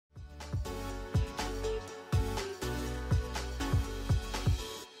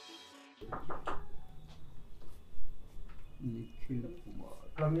Nikhil Kumar.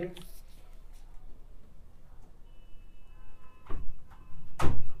 Coming.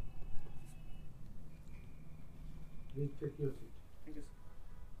 Please take your seat. Thank you, sir.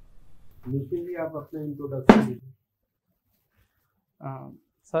 Nikhil जी आप अपना introduction दीजिए.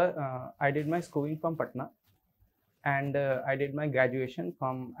 Sir, I did my schooling from Patna, and I did my graduation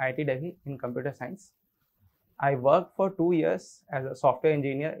from IIT Delhi in computer science. I worked for 2 years as a software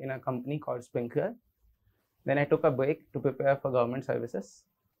engineer in a company called Sprinkler. Then I took a break to prepare for government services,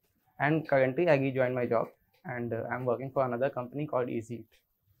 and currently I rejoined my job, and I'm working for another company called Easy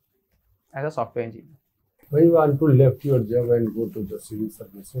as a software engineer. Why you want to left your job and go to the civil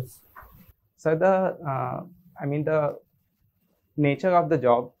services? So the nature of the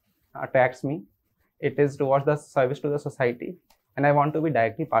job attracts me. It is towards the service to the society, and I want to be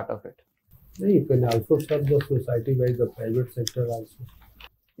directly part of it. You can also serve the society by the private sector also.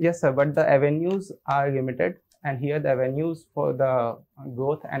 Yes, sir, but the avenues are limited, and here the avenues for the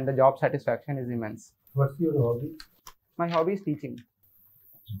growth and the job satisfaction is immense. What's your hobby? My hobby is teaching.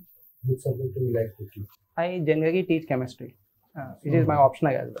 Which subject do you like to teach? I generally teach chemistry, which is my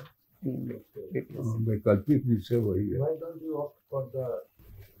optional as well. वैकल्पिक विषय वही है. Why don't you opt for the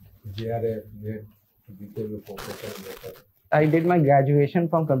JRF to become a professor? I did my graduation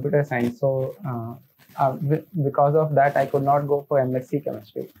from computer science, so because of that I could not go for MSc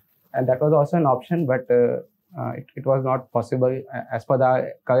chemistry, and that was also an option, but it was not possible as per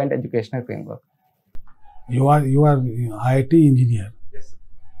the current educational framework. You are IIT engineer. Yes.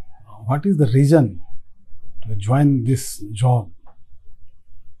 What is the reason to join this job?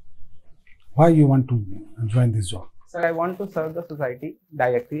 Why you want to join this job? So I want to serve the society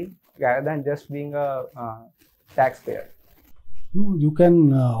directly rather than just being a taxpayer. No, you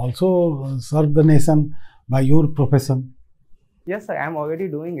can also serve the nation by your profession. Yes, I am already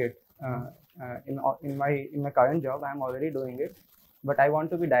doing it. In my current job, I am already doing it, but I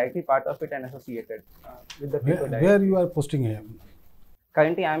want to be directly part of it and associated with the people. Where you are posting here?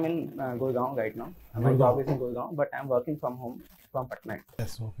 Currently, I am in Gurgaon right now. My job is in Gurgaon, but I am working from home from Patna.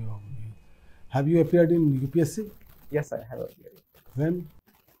 Yes, okay. Have you appeared in UPSC? Yes, I have appeared. When?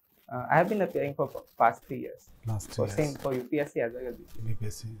 I have been appearing for past 3 years. Last 3 years. Same for UPSC as well as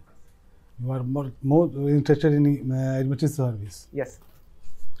BPSC. You are more interested in administrative service? Yes.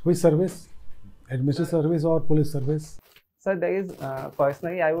 Which service? Administrative service or police service? So there is,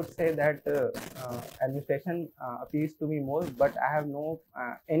 personally I would say that administration appeals to me more, but I have no,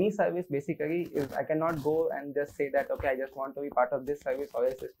 any service basically is, I cannot go and just say that, okay, I just want to be part of this service or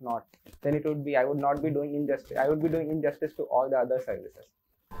else it's not. Then it would be, I would not be doing injustice, I would be doing injustice to all the other services.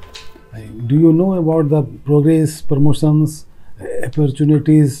 Do you know about the progress, promotions,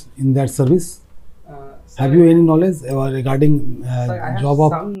 opportunities in that service? Have you any knowledge regarding job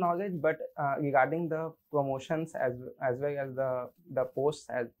of? I have some knowledge, but regarding the promotions as well as the posts,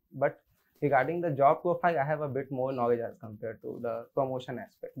 but regarding the job profile, I have a bit more knowledge as compared to the promotion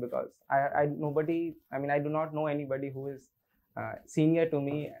aspect, because I do not know anybody who is senior to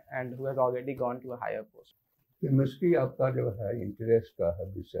me and who has already gone to a higher post. Chemistry आपका जो है interest का है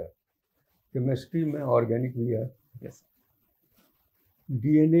विषय, chemistry में organic भी है. Yes.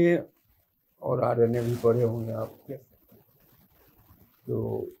 DNA और RNA भी पढ़े होंगे आप. Yes. तो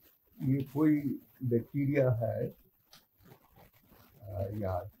ये कोई बैक्टीरिया है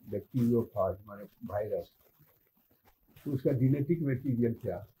या बैक्टीरियोफाज माने वायरस, तो उसका जेनेटिक मटेरियल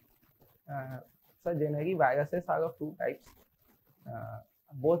क्या? So generally viruses are of 2 types,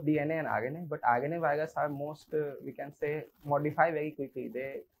 both DNA and RNA, but RNA virus are most, we can say, modify very quickly.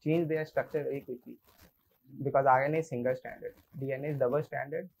 They change their structure very quickly because RNA is single stranded, DNA is double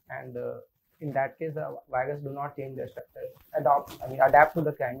stranded, and in that case the virus do not change their structure, adapt to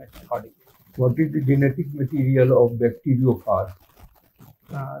the climate accordingly. What is the genetic material of bacteriophage?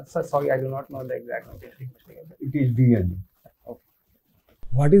 So sorry, I do not know the exact genetic material. It is DNA. Okay.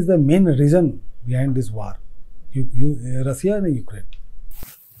 What is the main reason behind this war? Russia and Ukraine?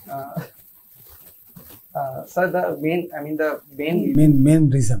 So the main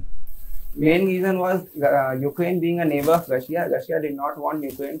reason. Main reason was Ukraine being a neighbor of Russia. Russia did not want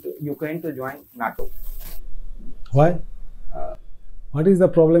Ukraine to join NATO. Why? What is the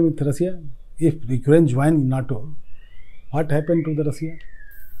problem with Russia? If Ukraine joined NATO, what happened to the Russia?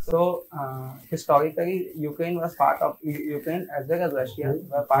 So historically, Ukraine as well as Russia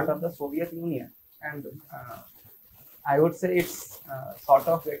were part of the Soviet Union, and I would say it's sort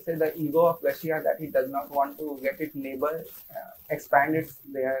of, let's say, the ego of Russia that he does not want to let its neighbor expand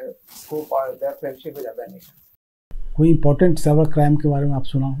their scope or their friendship with other nations. कोई important cyber crime के बारे में आप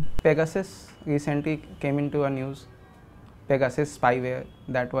सुना हो? Pegasus recently came into a news. Pegasus spyware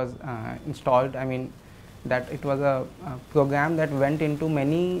that was installed. that it was a program that went into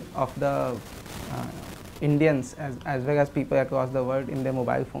many of the Indians as well as people across the world in their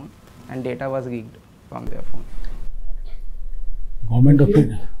mobile phone, and data was leaked from their phone. Government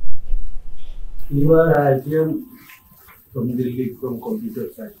opinion. You are IIM from Delhi from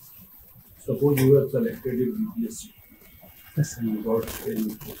computer science. Suppose you are selected in BPSC. Yes. And you got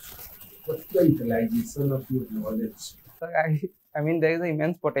any course. What's the utilization of your knowledge? So I mean, there is an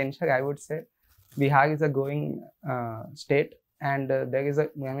immense potential, I would say. Bihar is a growing state, and there is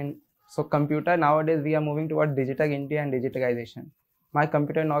so computer nowadays we are moving towards digital India and digitalization. My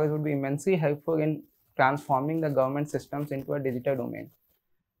computer knowledge would be immensely helpful in transforming the government systems into a digital domain.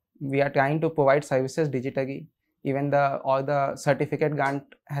 We are trying to provide services digitally. Even all the certificate grant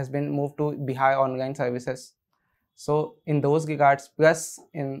has been moved to Bihar online services. So in those regards, plus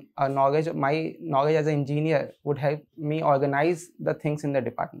in my knowledge as an engineer would help me organize the things in the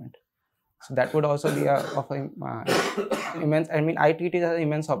department. So that would also be of immense. I mean, I treat it as an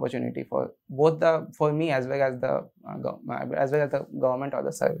immense opportunity for both for me as well as the government or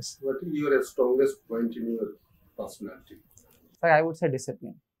the service. What is your strongest point in your personality? So I would say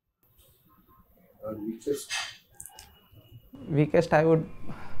discipline. Weakest? Weakest, I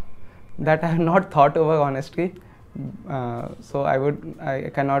have not thought over honestly. So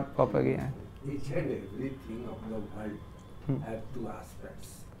I cannot properly. Each and everything of the world have two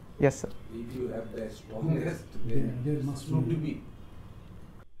aspects. Yes, sir. If you have the strongest, then there must be.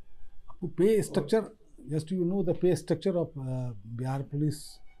 Pay structure. Just you know the pay structure of Bihar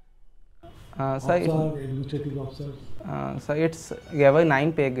police. Administrative officers. So it's level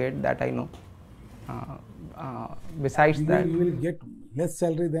 9 pay grade that I know. Besides that, you will get less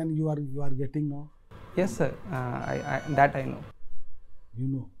salary than you are getting now. Yes, sir. That I know. You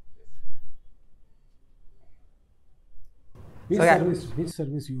know. Which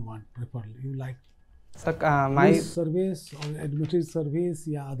service you want preferably? You like? Sir, police service or administrative service,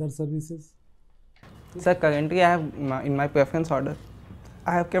 other services? Sir, currently I have in my preference order,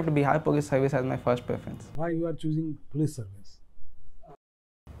 I have kept Bihar Police Service as my first preference. Why you are choosing police service?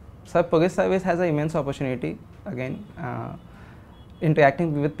 Sir, police service has an immense opportunity. Again,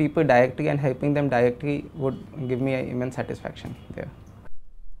 interacting with people directly and helping them directly would give me an immense satisfaction there.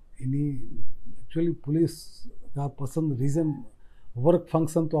 Actually, police का पसंद reason work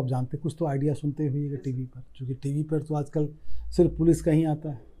function तो आप जानते, कुछ तो idea सुनते हुए TV पर, क्योंकि टीवी पर तो आजकल सिर्फ पुलिस का ही आता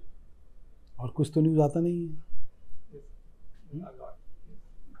है और कुछ तो न्यूज़ आता नहीं है।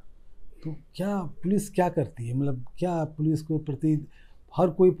 तो क्या पुलिस क्या करती है, मतलब क्या पुलिस को प्रति हर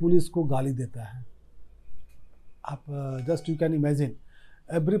कोई पुलिस को गाली देता है। आप just you can imagine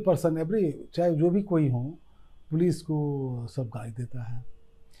every person चाहे जो भी कोई हो, पुलिस को सब गाली देता है,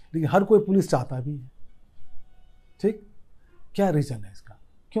 लेकिन हर कोई पुलिस चाहता भी है। ठीक, क्या रीज़न है इसका,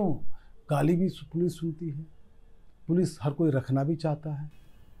 क्यों गाली भी पुलिस सुनती है, पुलिस हर कोई रखना भी चाहता है।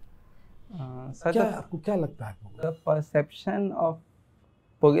 क्या आपको क्या लगता है? The perception of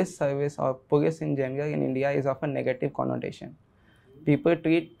police service or police in general in India is of a negative connotation.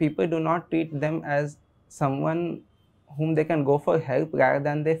 People do not treat them as someone whom they can go for help rather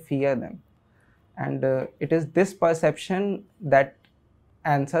than they fear them, and it is this perception that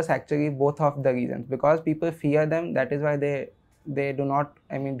answers actually both of the reasons, because people fear them. That is why they do not,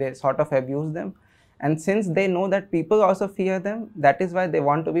 they sort of abuse them, and since they know that people also fear them, that is why they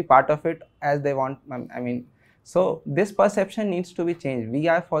want to be part of it as they want. So this perception needs to be changed. We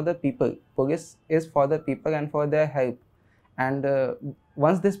are for the people. Police is for the people and for their help, and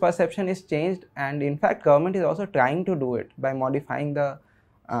once this perception is changed, and in fact government is also trying to do it by modifying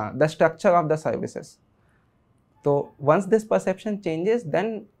the structure of the services. So once this perception changes,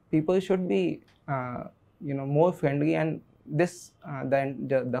 then people should be more friendly, and this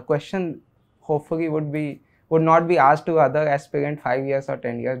the question hopefully would not be asked to other aspirant 5 years or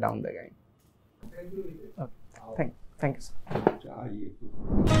 10 years down the line. Thank you, sir.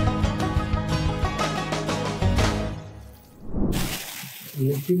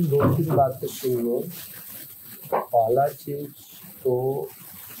 लेकिन दो तीन बातें सुन लो। पहला चीज तो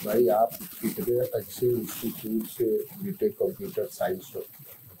भाई आप कितने अच्छे इंस्टीट्यूट से बीटेक कंप्यूटर साइंस हो,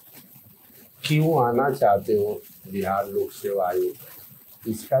 क्यों आना चाहते हो बिहार लोक सेवा आयोग,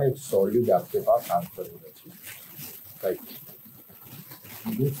 इसका एक सॉलिड आपके पास आंसर होना चाहिए।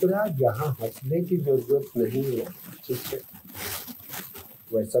 राइट। दूसरा, जहाँ हंसने की जरूरत नहीं है, ठीक है,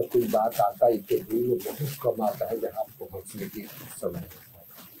 वैसा कोई बात आता इंटरव्यू में बहुत कम आता है जहाँ आपको हंसने की समय।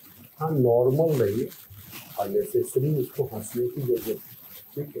 हाँ, नॉर्मल रहिए, अननेसेसरी उसको हंसने की जरूरत है,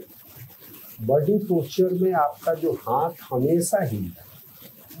 ठीक है। बॉडी पोस्चर में आपका जो हाथ हमेशा ही है,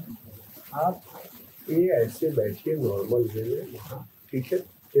 आप ये ऐसे बैठिए नॉर्मल वे में वहाँ, ठीक है।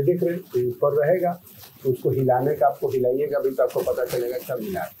 ये देख रहे हैं, ऊपर रहेगा तो उसको हिलाने का, आपको हिलाइएगा भी तो आपको पता चलेगा कब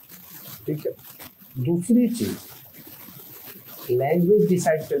हिला। ठीक है। दूसरी चीज, लैंग्वेज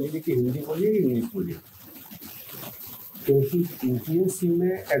डिसाइड कर लीजिए कि हिंदी बोलिए इंग्लिश बोलिए, क्योंकि यूपीएससी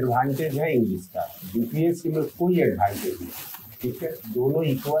में एडवांटेज है इंग्लिश का, बीपीएससी में कोई एडवांटेज नहीं। ठीक है, दोनों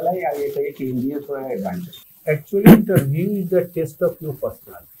इक्वल है, या ये कहिए कि हिंदी में थोड़ा advantage. Actually interview is the test of your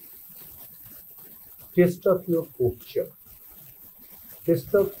personality, test of your posture,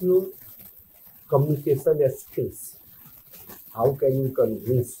 test of your communication skills, how can you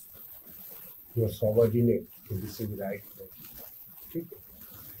convince your subordinate कि दिस इज राइट। ठीक है,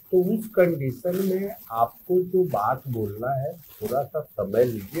 तो उस कंडीशन में आपको जो बात बोलना है थोड़ा सा समय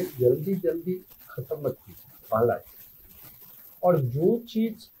लीजिए, जल्दी जल्दी खत्म मत कीजिए, पहला। और जो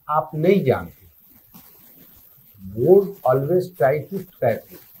चीज आप नहीं जानते वो always try to track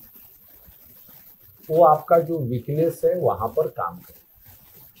it, वो आपका जो वीकनेस है वहां पर काम करें।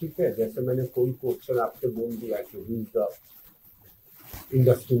 ठीक है, जैसे मैंने कोई क्वेश्चन आपसे बोल दिया कि who is the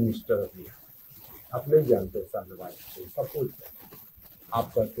industry minister of India, आप नहीं जानते सामने, सपोज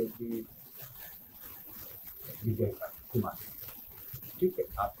आप कहते कि विजय कुमार, ठीक है,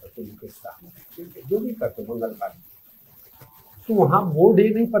 आप कहते मुकेश साहब, ठीक है, जो भी करते मंगल पांडे, तो वहाँ बोर्ड ही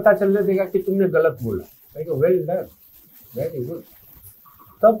नहीं पता चलने देगा कि तुमने गलत बोला, वेल डन, वेरी गुड।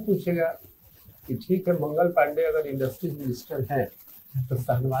 तब पूछेगा कि ठीक है मंगल पांडे अगर इंडस्ट्री मिनिस्टर हैं तो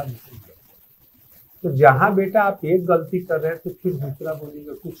धन्यवाद। तो जहाँ बेटा आप एक गलती कर रहे हैं तो फिर दूसरा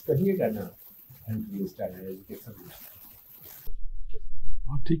बोलिएगा, कुछ कहिएगा ना, हेल्थ मिनिस्टर है, एजुकेशन मिनिस्टर।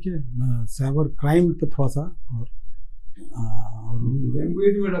 और ठीक है, साइबर क्राइम पे थोड़ा सा और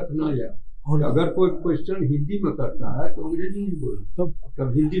लैंग्वेज में रखना है। और अगर कोई क्वेश्चन हिंदी में करता है तो अंग्रेजी नहीं बोलना,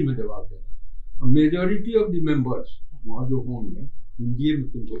 तब हिंदी में जवाब देना। मेजॉरिटी ऑफ द मेंबर्स वहाँ जो होंगे हिंदी में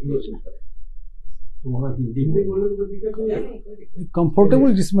तुमको क्वेश्चन करें, तो वहाँ हिंदी में बोलने में कोई दिक्कत नहीं है।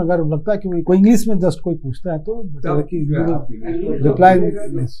 कंफर्टेबल जिसमें अगर लगता है कि कोई इंग्लिश में जस्ट कोई पूछता है तो रिप्लाई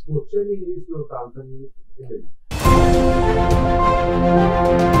क्वेश्चन इंग्लिश में होता है।